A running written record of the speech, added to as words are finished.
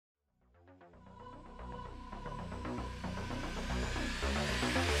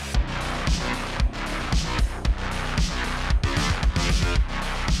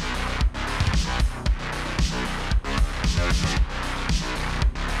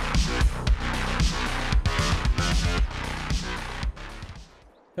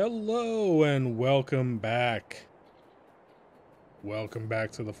Hello and welcome back. Welcome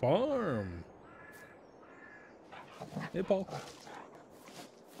back to the farm. Hey, Paul.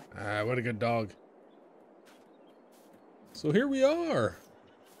 Ah, what a good dog. So here we are.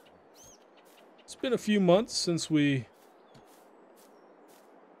 It's been a few months since we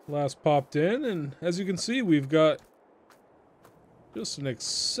last popped in, and as you can see, we've got just an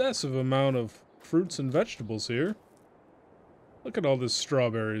excessive amount of fruits and vegetables here. Look at all this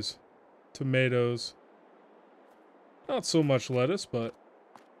strawberries, tomatoes, not so much lettuce, but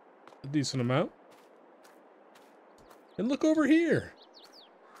a decent amount. And look over here.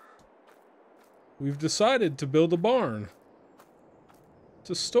 We've decided to build a barn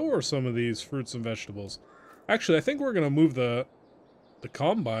to store some of these fruits and vegetables. Actually, I think we're going to move the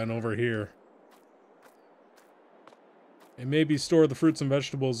combine over here. And maybe store the fruits and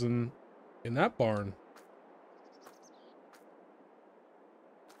vegetables in that barn.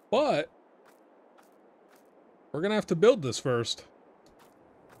 But we're going to have to build this first.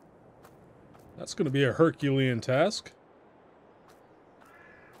 That's going to be a Herculean task.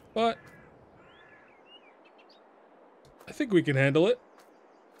 But I think we can handle it.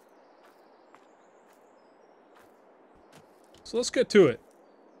 So let's get to it.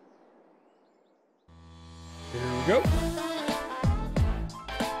 Here we go.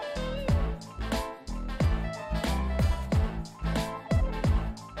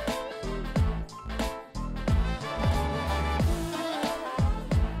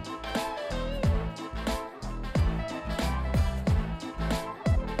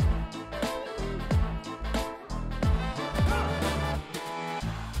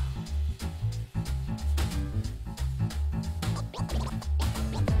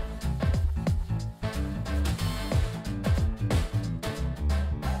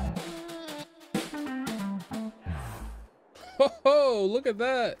 Ho, look at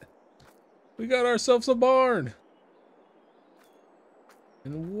that. We got ourselves a barn.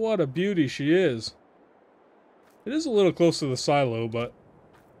 And what a beauty she is. It is a little close to the silo, but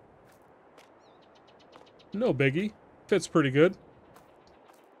no biggie. Fits pretty good.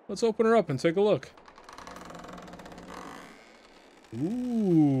 Let's open her up and take a look.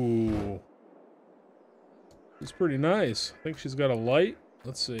 Ooh. It's pretty nice. I think she's got a light.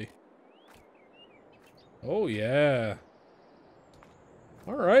 Let's see. Oh, yeah.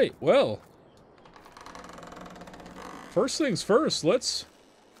 Alright, well. First things first, let's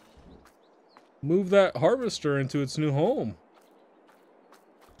move that harvester into its new home.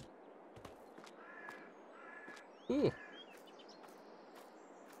 Ooh.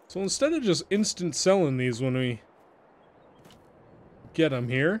 So instead of just instant selling these when we get them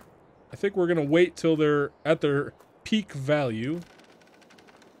here, I think we're going to wait till they're at their peak value.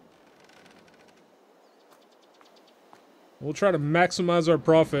 We'll try to maximize our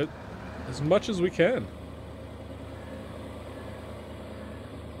profit as much as we can.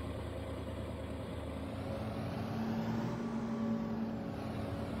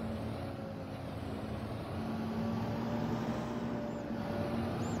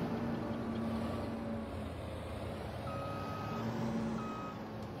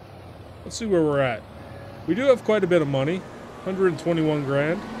 Let's see where we're at. We do have quite a bit of money, 121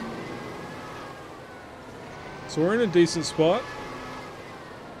 grand. So we're in a decent spot.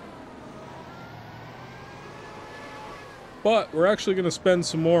 But we're actually going to spend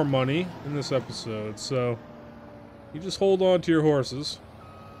some more money in this episode, so you just hold on to your horses.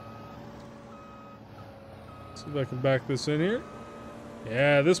 See if I can back this in here.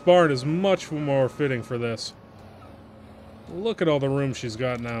 Yeah, this barn is much more fitting for this. Look at all the room she's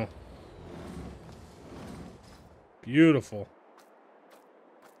got now. Beautiful.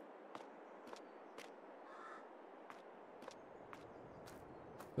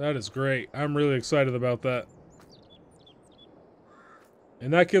 That is great. I'm really excited about that.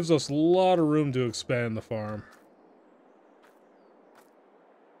 And that gives us a lot of room to expand the farm.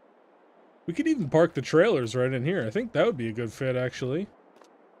 We could even park the trailers right in here. I think that would be a good fit, actually.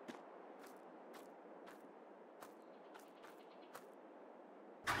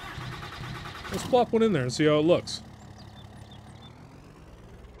 Let's plop one in there and see how it looks.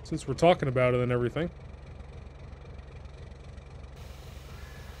 Since we're talking about it and everything.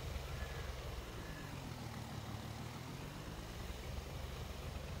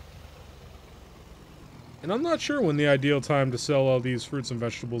 And I'm not sure when the ideal time to sell all these fruits and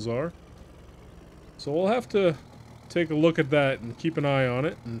vegetables are. So we'll have to take a look at that and keep an eye on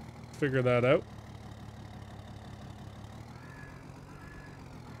it and figure that out.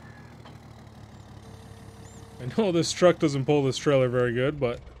 I know this truck doesn't pull this trailer very good,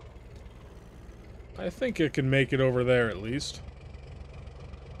 but I think it can make it over there at least.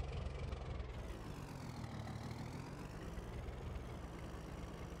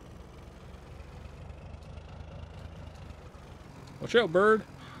 Watch out, bird.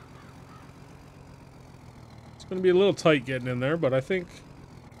 It's going to be a little tight getting in there, but I think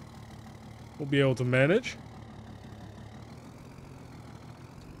we'll be able to manage.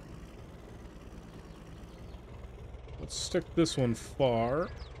 Let's stick this one far.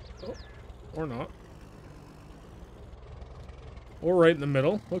 Oh, or not. Or right in the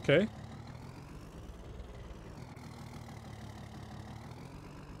middle. Okay.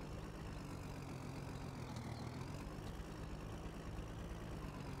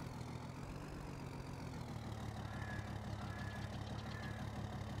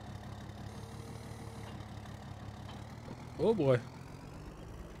 Oh boy.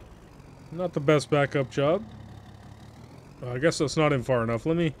 Not the best backup job. I guess that's not in far enough.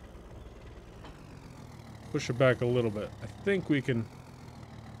 Let me push it back a little bit. I think we can...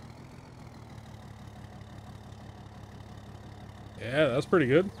 Yeah, that's pretty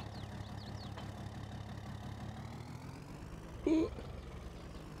good. Ooh.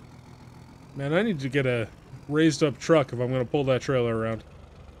 Man, I need to get a raised up truck if I'm going to pull that trailer around.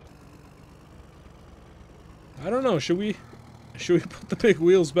 I don't know, should we put the big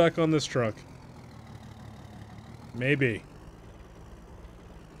wheels back on this truck? Maybe.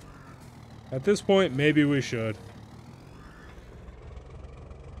 At this point, maybe we should.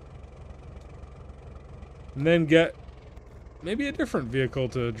 And then get maybe a different vehicle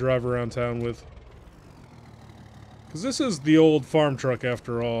to drive around town with. Because this is the old farm truck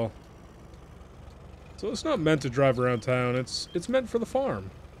after all. So it's not meant to drive around town, it's meant for the farm.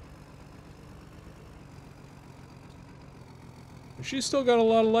 She's still got a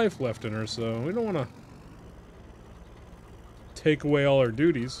lot of life left in her, so we don't want to take away all her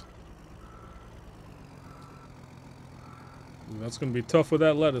duties. Ooh, that's going to be tough with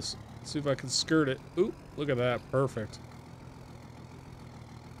that lettuce. Let's see if I can skirt it. Ooh, look at that. Perfect.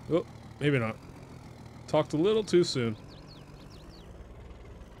 Oh, maybe not. Talked a little too soon.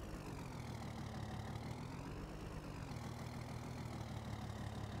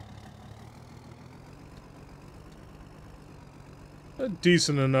 A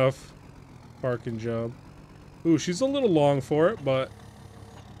decent enough parking job. Ooh, she's a little long for it, but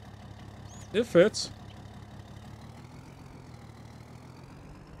it fits.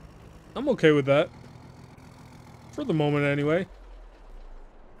 I'm okay with that. For the moment, anyway.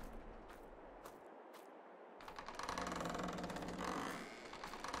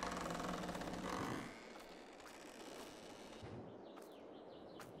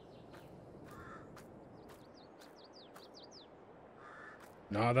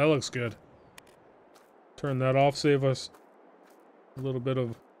 Nah, that looks good. Turn that off, save us a little bit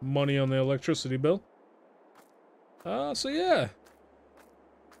of money on the electricity bill. So yeah.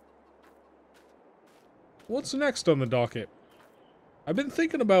 What's next on the docket? I've been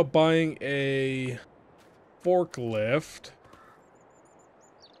thinking about buying a forklift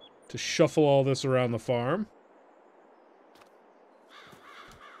to shuffle all this around the farm.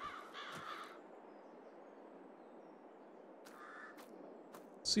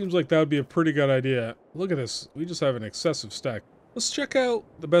 Seems like that would be a pretty good idea. Look at this. We just have an excessive stack. Let's check out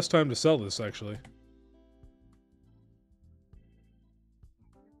the best time to sell this, actually.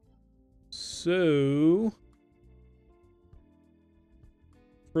 So,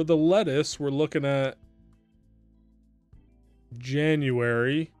 for the lettuce, we're looking at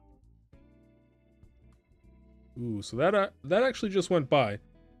January. Ooh, so that actually just went by.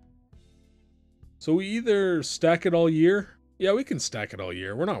 So we either stack it all year. Yeah, we can stack it all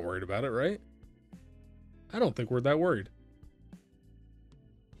year. We're not worried about it, right? I don't think we're that worried.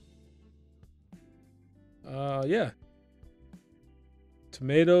 Yeah.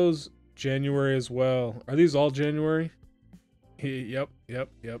 Tomatoes, January as well. Are these all January? Yep.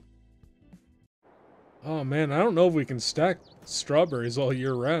 Oh man, I don't know if we can stack strawberries all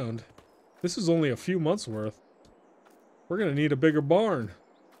year round. This is only a few months worth. We're gonna need a bigger barn.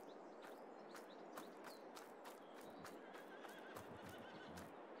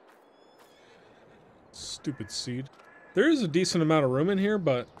 Stupid seed. There is a decent amount of room in here,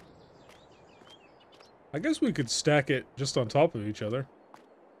 but I guess we could stack it just on top of each other.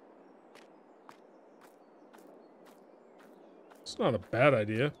 It's not a bad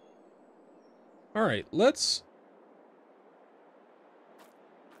idea. Alright, let's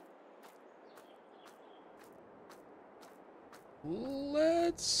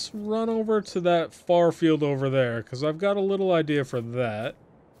run over to that far field over there, because I've got a little idea for that.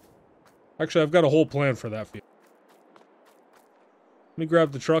 Actually, I've got a whole plan for that field. Let me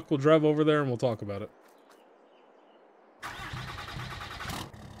grab the truck, we'll drive over there, and we'll talk about it.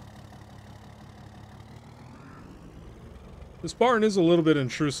 This barn is a little bit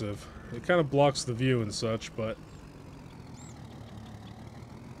intrusive. It kind of blocks the view and such, but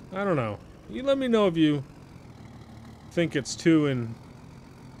I don't know. You let me know if you think it's too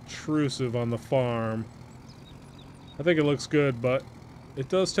intrusive on the farm. I think it looks good, but it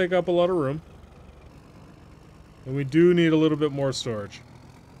does take up a lot of room. And we do need a little bit more storage.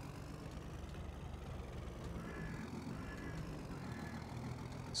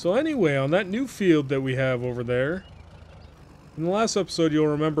 So anyway, on that new field that we have over there, in the last episode you'll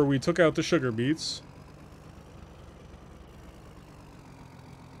remember we took out the sugar beets.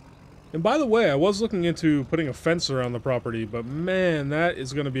 And by the way, I was looking into putting a fence around the property, but man, that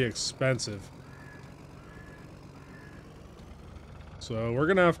is going to be expensive. So we're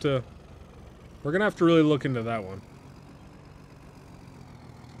gonna have to really look into that one.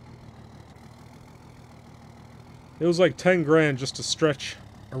 It was like 10 grand just to stretch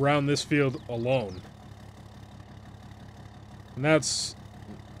around this field alone. And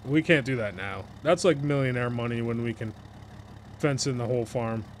we can't do that now. That's like millionaire money when we can fence in the whole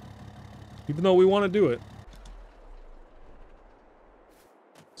farm. Even though we want to do it.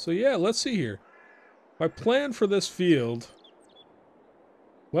 So yeah, let's see here. My plan for this field...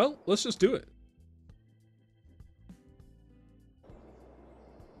 Well, let's just do it.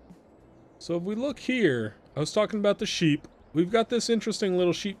 So if we look here, I was talking about the sheep. We've got this interesting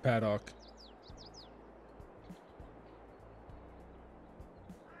little sheep paddock.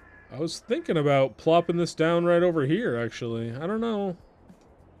 I was thinking about plopping this down right over here, actually. I don't know.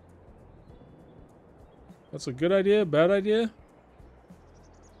 That's a good idea, bad idea?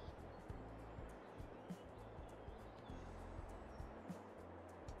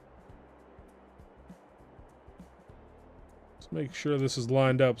 Let's make sure this is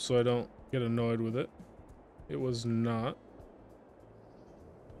lined up so I don't get annoyed with it. It was not.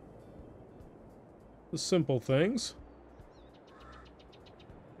 The simple things.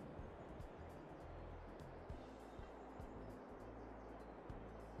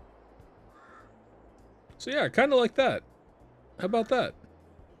 So yeah, kind of like that. How about that?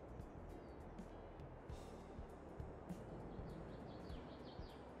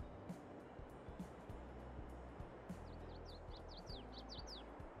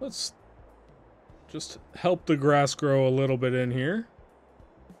 Let's just help the grass grow a little bit in here.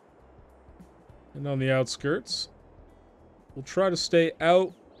 And on the outskirts. We'll try to stay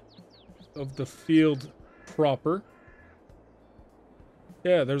out of the field proper.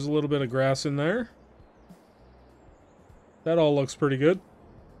 Yeah, there's a little bit of grass in there. That all looks pretty good.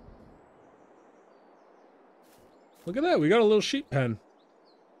 Look at that, we got a little sheep pen.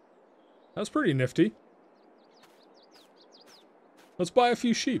 That's pretty nifty. Let's buy a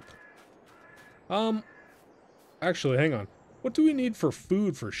few sheep. Actually, hang on. What do we need for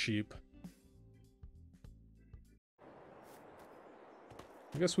food for sheep?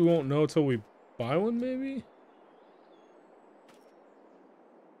 I guess we won't know till we buy one, maybe?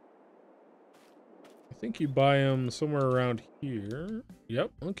 I think you buy them somewhere around here.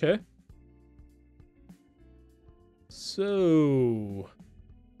 Yep, okay. So...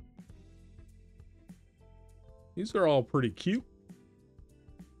 these are all pretty cute.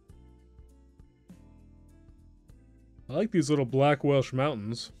 I like these little black Welsh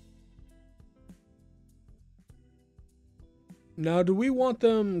mountains. Now, do we want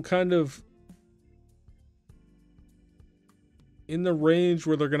them kind of in the range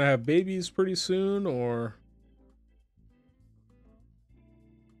where they're going to have babies pretty soon, or?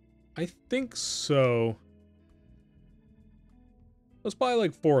 I think so. Let's buy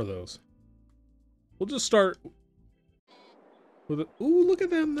like 4 of those. We'll just start with it. Ooh, look at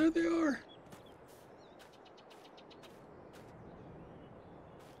them. There they are.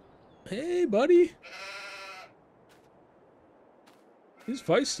 Hey, buddy. He's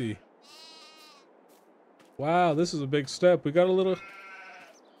feisty. Wow, this is a big step. We got a little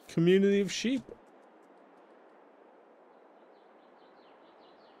community of sheep.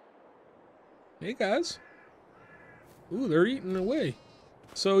 Hey, guys. Ooh, they're eating away.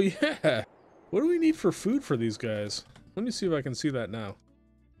 So, yeah. What do we need for food for these guys? Let me see if I can see that now.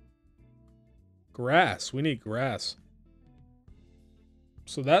 Grass. We need grass.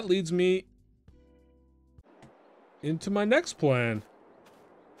 So that leads me into my next plan.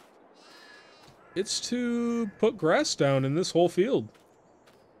 It's to put grass down in this whole field.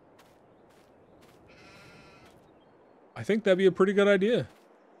 I think that'd be a pretty good idea.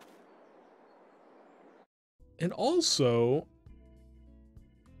 And also,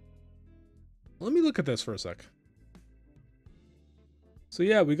 let me look at this for a sec. So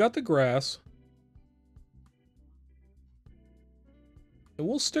yeah, we got the grass. And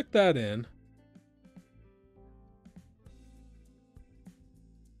we'll stick that in.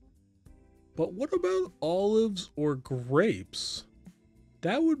 But what about olives or grapes?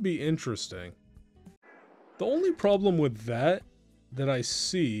 That would be interesting. The only problem with that I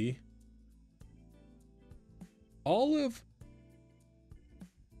see, olive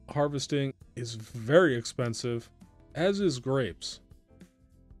harvesting is very expensive, as is grapes.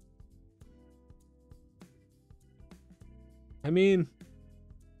 I mean,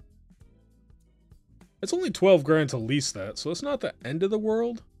 it's only 12 grand to lease that, so it's not the end of the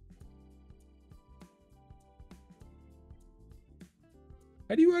world.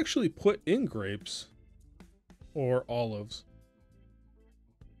 How do you actually put in grapes or olives?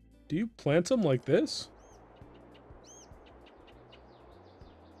 Do you plant them like this?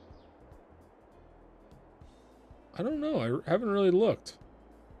 I don't know. I haven't really looked.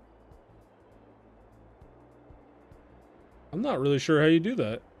 I'm not really sure how you do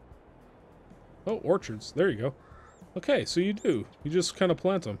that. Oh, orchards. There you go. Okay, so you do. You just kind of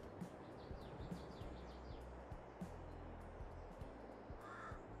plant them.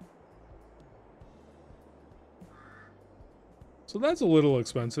 So that's a little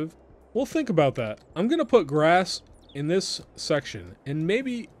expensive. We'll think about that. I'm going to put grass in this section, and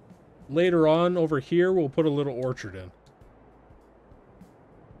maybe later on over here we'll put a little orchard in.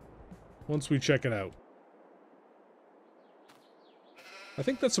 Once we check it out. I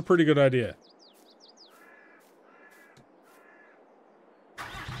think that's a pretty good idea.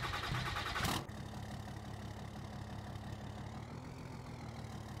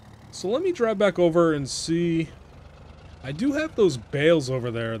 So let me drive back over and see. I do have those bales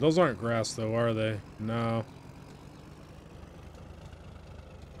over there. Those aren't grass though, are they? No.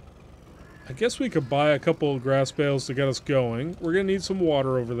 I guess we could buy a couple of grass bales to get us going. We're gonna need some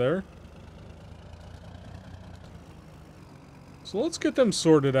water over there. So let's get them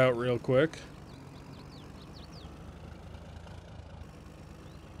sorted out real quick.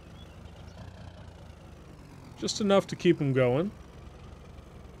 Just enough to keep them going.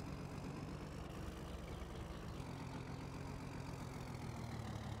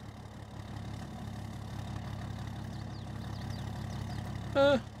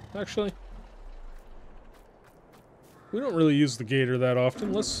 Actually, we don't really use the gator that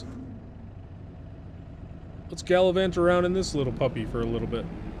often. Let's gallivant around in this little puppy for a little bit.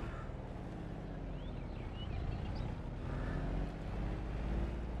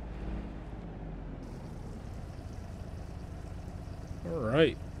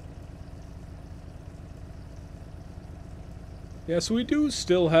 Alright. Yeah, so we do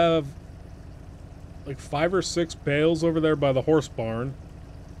still have like 5 or 6 bales over there by the horse barn.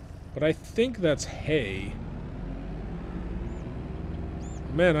 But I think that's hay.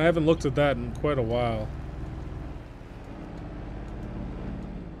 Man, I haven't looked at that in quite a while.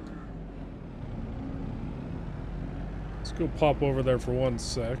 Let's go pop over there for 1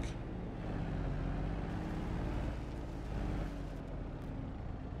 sec.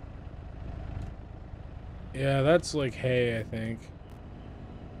 Yeah, that's like hay, I think.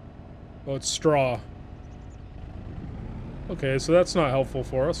 Oh, it's straw. Okay, so that's not helpful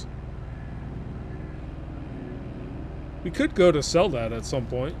for us. We could go to sell that at some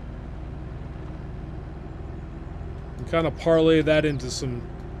point. And kind of parlay that into some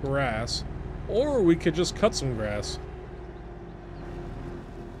grass. Or we could just cut some grass.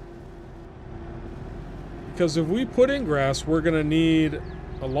 Because if we put in grass, we're going to need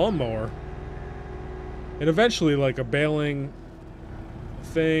a lawnmower. And eventually, like, a baling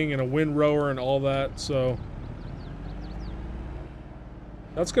thing and a windrower and all that, so...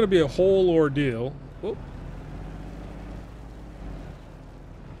 that's going to be a whole ordeal. Whoop.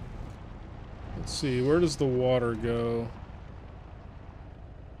 Let's see, where does the water go?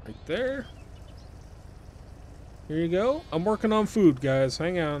 Right there. Here you go. I'm working on food, guys.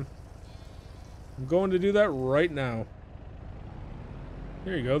 Hang on. I'm going to do that right now.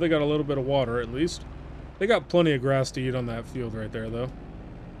 There you go. They got a little bit of water, at least. They got plenty of grass to eat on that field right there, though.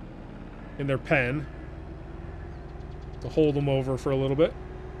 In their pen. To hold them over for a little bit.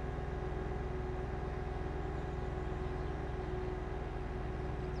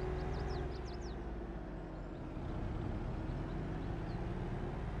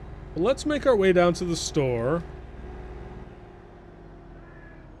 Well, let's make our way down to the store.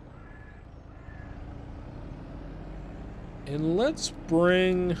 And let's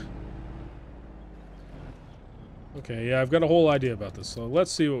bring... okay, yeah, I've got a whole idea about this, so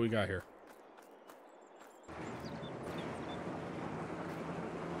let's see what we got here.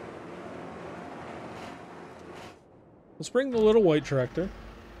 Let's bring the little white tractor.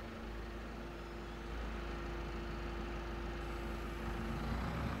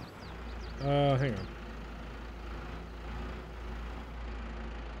 Hang on.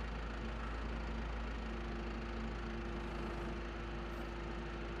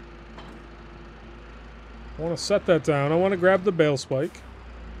 I want to set that down. I want to grab the bale spike,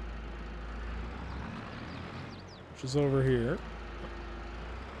 which is over here.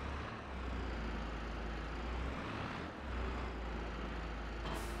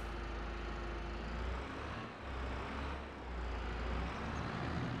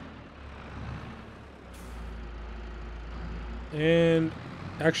 And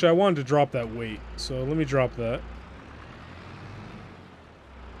actually, I wanted to drop that weight, so let me drop that.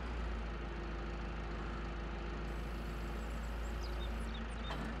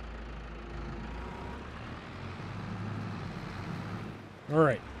 All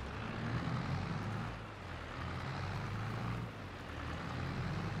right.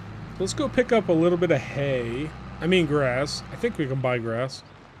 Let's go pick up a little bit of hay. I mean grass. I think we can buy grass.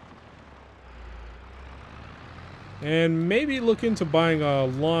 And maybe look into buying a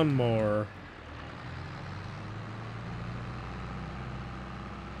lawnmower.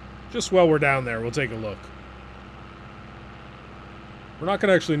 Just while we're down there, we'll take a look. We're not going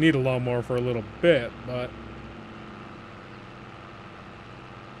to actually need a lawnmower for a little bit, but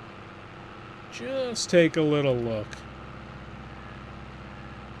just take a little look.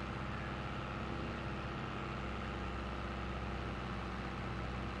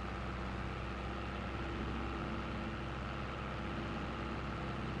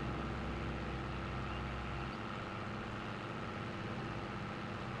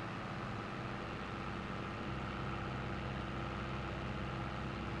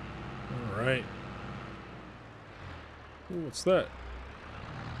 Right. Ooh, what's that?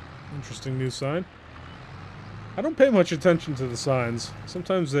 Interesting new sign. I don't pay much attention to the signs.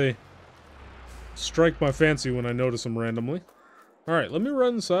 Sometimes they strike my fancy when I notice them randomly. Alright, let me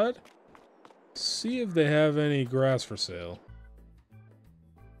run inside. See if they have any grass for sale.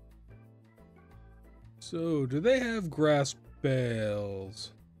 So, do they have grass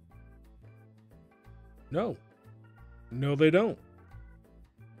bales? No. No, they don't.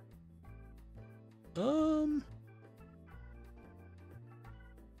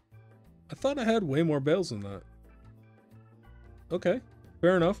 I thought I had way more bales than that. Okay,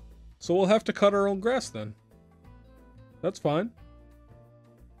 fair enough. So we'll have to cut our own grass then. That's fine.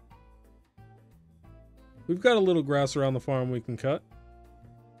 We've got a little grass around the farm we can cut.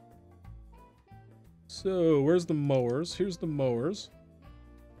 So, where's the mowers? Here's the mowers.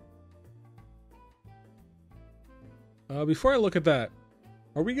 Before I look at that,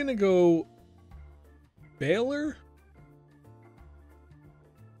 are we gonna go baler?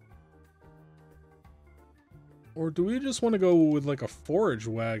 Or do we just want to go with like a forage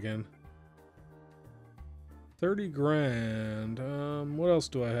wagon? 30 grand. What else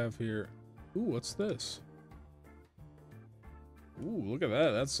do I have here? Ooh, what's this? Ooh, look at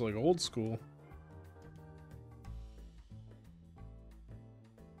that. That's like old school.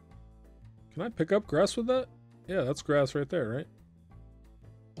 Can I pick up grass with that? Yeah, that's grass right there, right?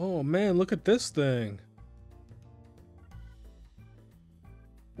 Oh man, look at this thing.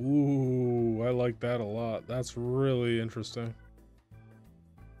 Ooh, I like that a lot. That's really interesting.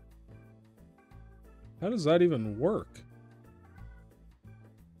 How does that even work?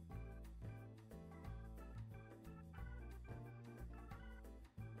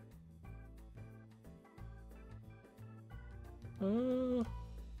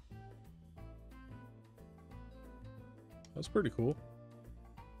 That's pretty cool.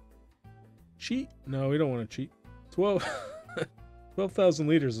 Cheat? No, we don't want to cheat. 12,000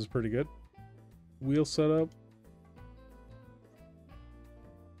 liters is pretty good. Wheel setup.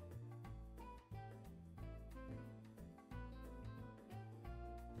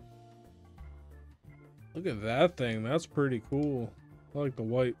 Look at that thing. That's pretty cool. I like the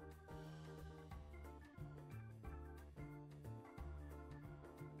white.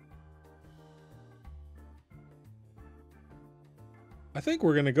 I think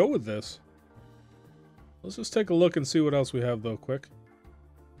we're going to go with this. Let's just take a look and see what else we have, though, quick.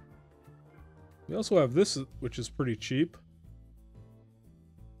 We also have this, which is pretty cheap.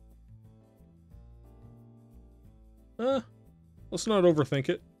 Let's not overthink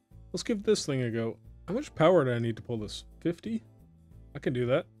it. Let's give this thing a go. How much power do I need to pull this? 50? I can do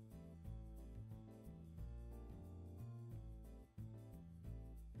that.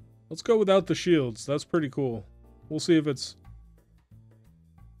 Let's go without the shields. That's pretty cool. We'll see if it's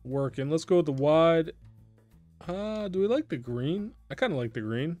working. Let's go with the wide. Do we like the green? I kind of like the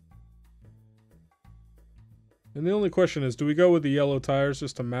green. And the only question is, do we go with the yellow tires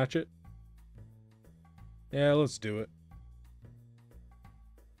just to match it? Yeah, let's do it.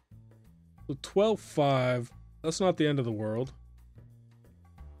 So 12.5. That's not the end of the world.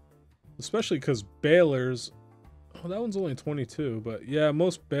 Especially because balers... Oh, that one's only 22, but yeah,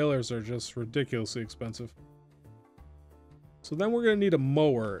 most balers are just ridiculously expensive. So then we're going to need a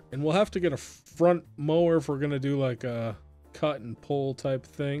mower, and we'll have to get a front mower if we're going to do like a cut and pull type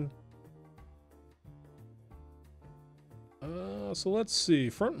thing. So let's see.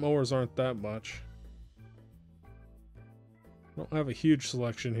 Front mowers aren't that much. Don't have a huge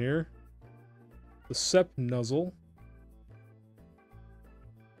selection here. The SEP nozzle.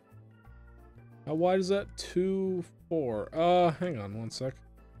 How wide is that? 2, 4. Hang on one sec.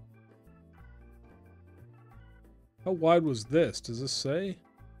 How wide was this? Does this say?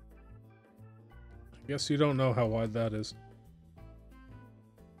 I guess you don't know how wide that is.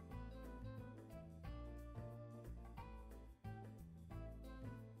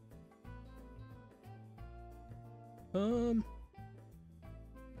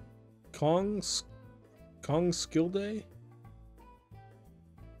 Kong Skill Day?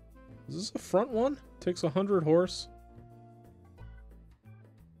 Is this a front one? Takes 100 horse.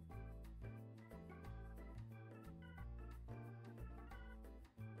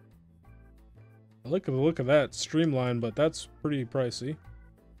 I like the look of that. Streamlined, but that's pretty pricey.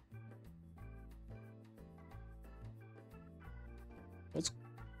 Let's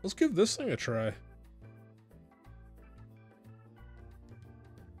give this thing a try.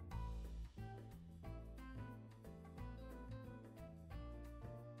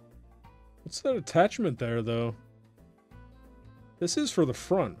 What's that attachment there, though? This is for the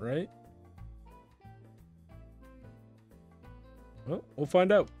front, right? Well, we'll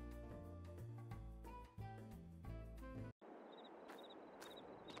find out.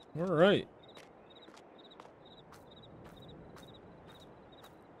 All right.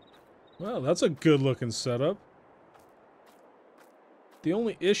 Well, that's a good-looking setup. The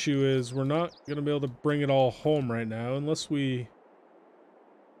only issue is we're not going to be able to bring it all home right now unless we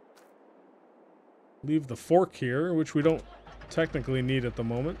leave the fork here, which we don't technically need at the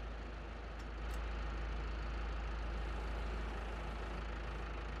moment.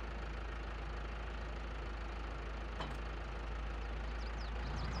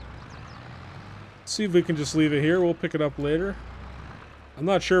 See if we can just leave it here. We'll pick it up later. I'm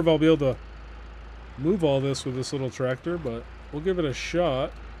not sure if I'll be able to move all this with this little tractor, but we'll give it a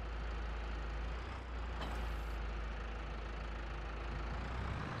shot.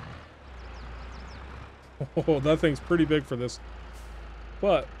 Oh, that thing's pretty big for this.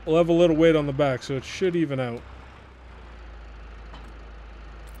 But we'll have a little weight on the back, so it should even out.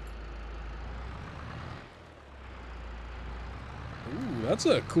 Ooh, that's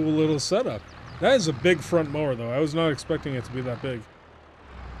a cool little setup. That is a big front mower, though. I was not expecting it to be that big.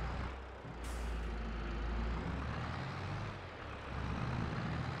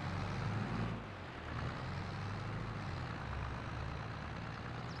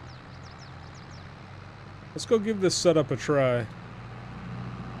 Let's go give this setup a try.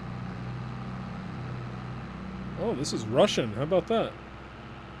 Oh, this is Russian. How about that?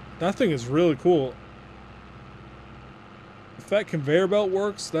 That thing is really cool. If that conveyor belt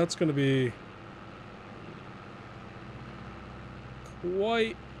works, that's going to be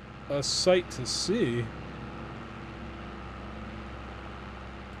quite a sight to see.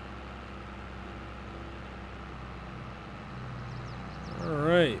 All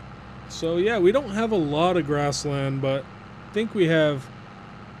right. So yeah, we don't have a lot of grassland, but I think we have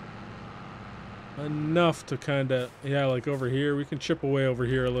enough to kind of, yeah, like over here. We can chip away over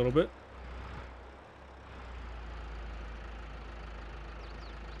here a little bit.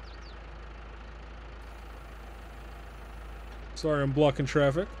 Sorry, I'm blocking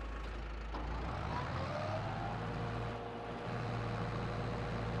traffic.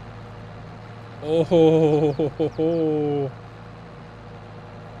 Oh, ho, ho, ho, ho.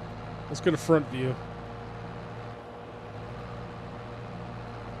 Let's get a front view.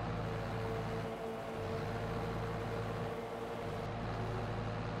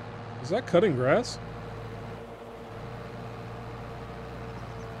 Is that cutting grass?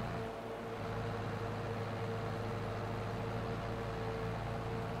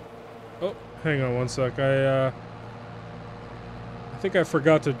 Oh, hang on one sec. I think I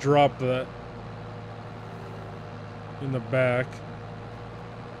forgot to drop that in the back.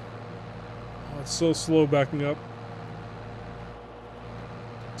 Oh, it's so slow backing up.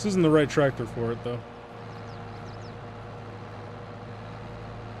 This isn't the right tractor for it, though.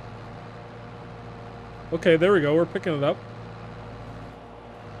 Okay, there we go. We're picking it up.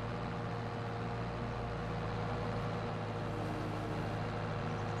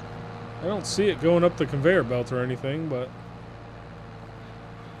 I don't see it going up the conveyor belt or anything, but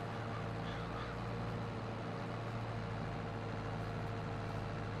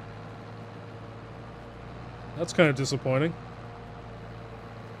that's kind of disappointing.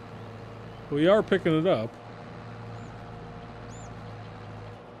 We are picking it up.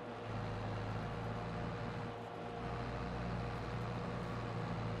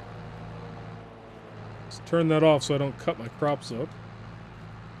 turn that off so I don't cut my crops up.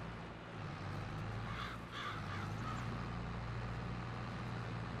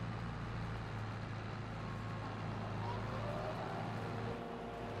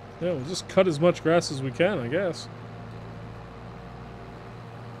 Yeah, we'll just cut as much grass as we can, I guess.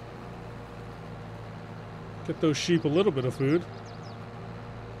 Get those sheep a little bit of food.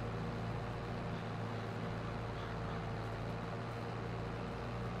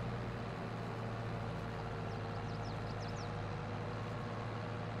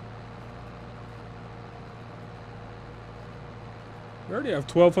 We already have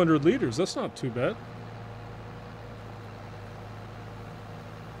 1,200 liters. That's not too bad.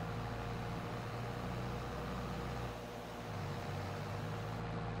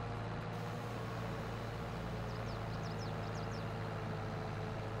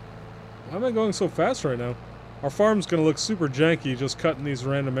 Why am I going so fast right now? Our farm's gonna look super janky just cutting these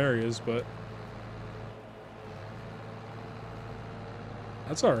random areas, but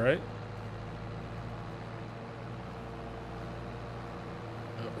that's alright.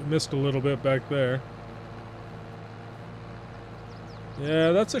 We missed a little bit back there.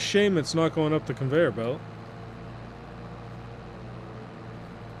 Yeah, that's a shame it's not going up the conveyor belt.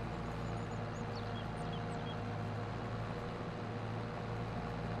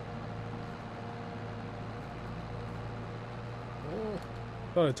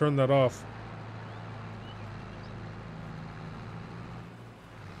 Thought I turned that off.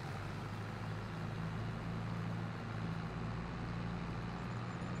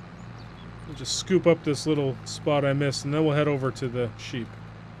 We'll just scoop up this little spot I missed, and then we'll head over to the sheep.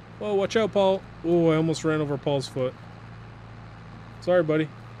 Whoa, watch out, Paul. Oh, I almost ran over Paul's foot. Sorry, buddy.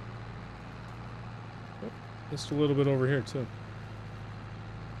 Oh, missed a little bit over here, too.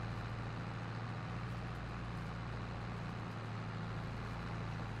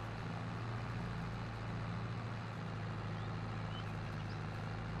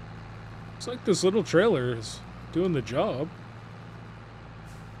 Looks like this little trailer is doing the job.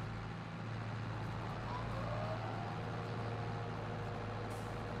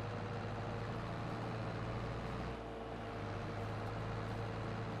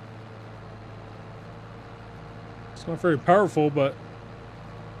 It's not very powerful, but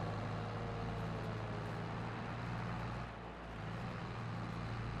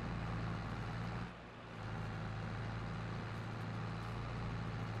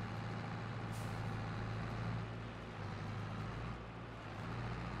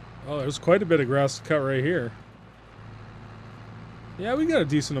oh, there's quite a bit of grass to cut right here. Yeah, we got a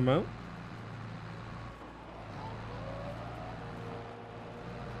decent amount.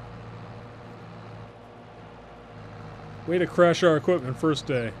 Way to crash our equipment first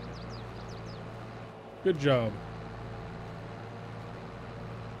day. Good job.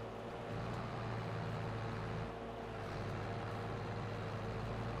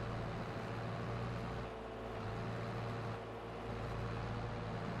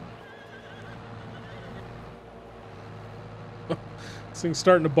 This thing's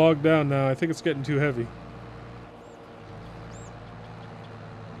starting to bog down now. I think it's getting too heavy.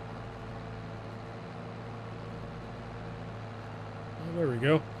 Oh, there we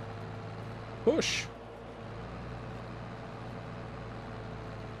go. Push.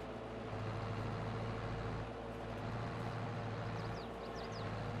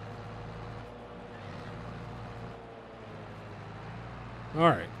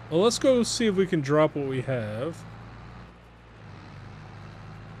 Alright. Well, let's go see if we can drop what we have.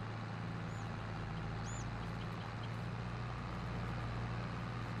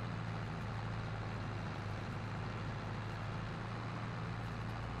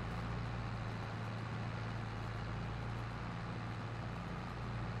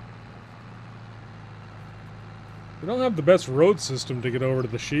 We don't have the best road system to get over to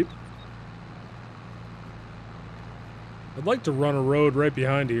the sheep. I'd like to run a road right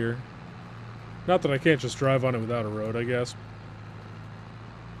behind here. Not that I can't just drive on it without a road, I guess.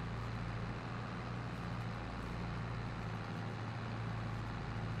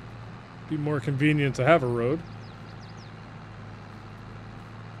 Be more convenient to have a road.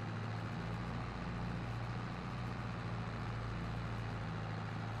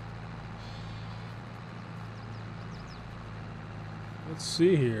 Let's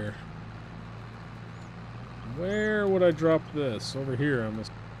see here. Where would I drop this? Over here, I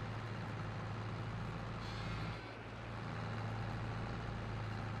must.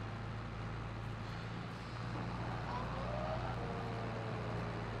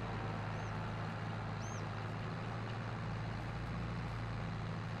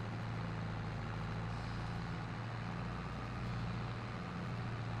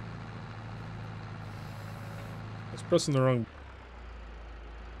 It's pressing the wrong...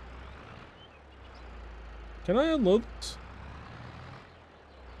 Can I unload this?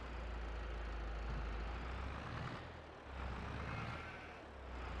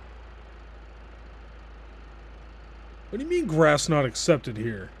 What do you mean grass not accepted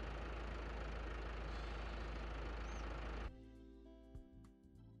here?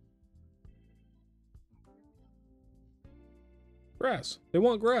 Grass. They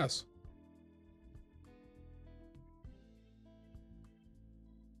want grass.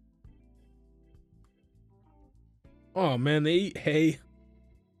 Oh man, they eat hay.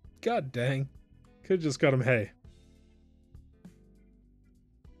 God dang. Could've just got them hay.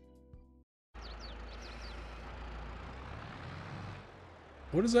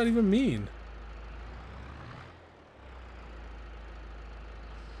 What does that even mean?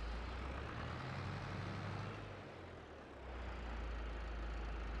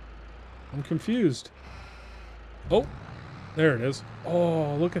 I'm confused. Oh, there it is.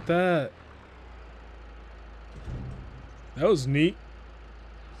 Oh, look at that. That was neat.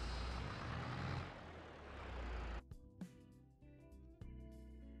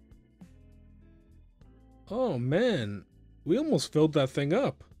 Oh man, we almost filled that thing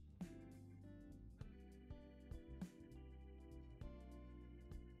up.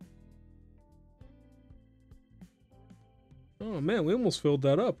 Oh man, we almost filled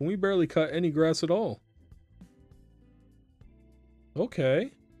that up and we barely cut any grass at all.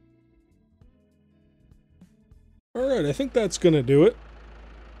 Okay. Alright, I think that's gonna do it.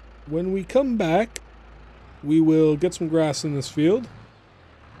 When we come back, we will get some grass in this field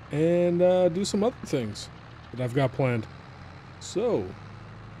and do some other things that I've got planned. So,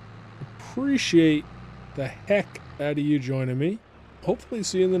 appreciate the heck out of you joining me. Hopefully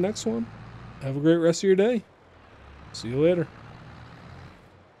see you in the next one. Have a great rest of your day. See you later.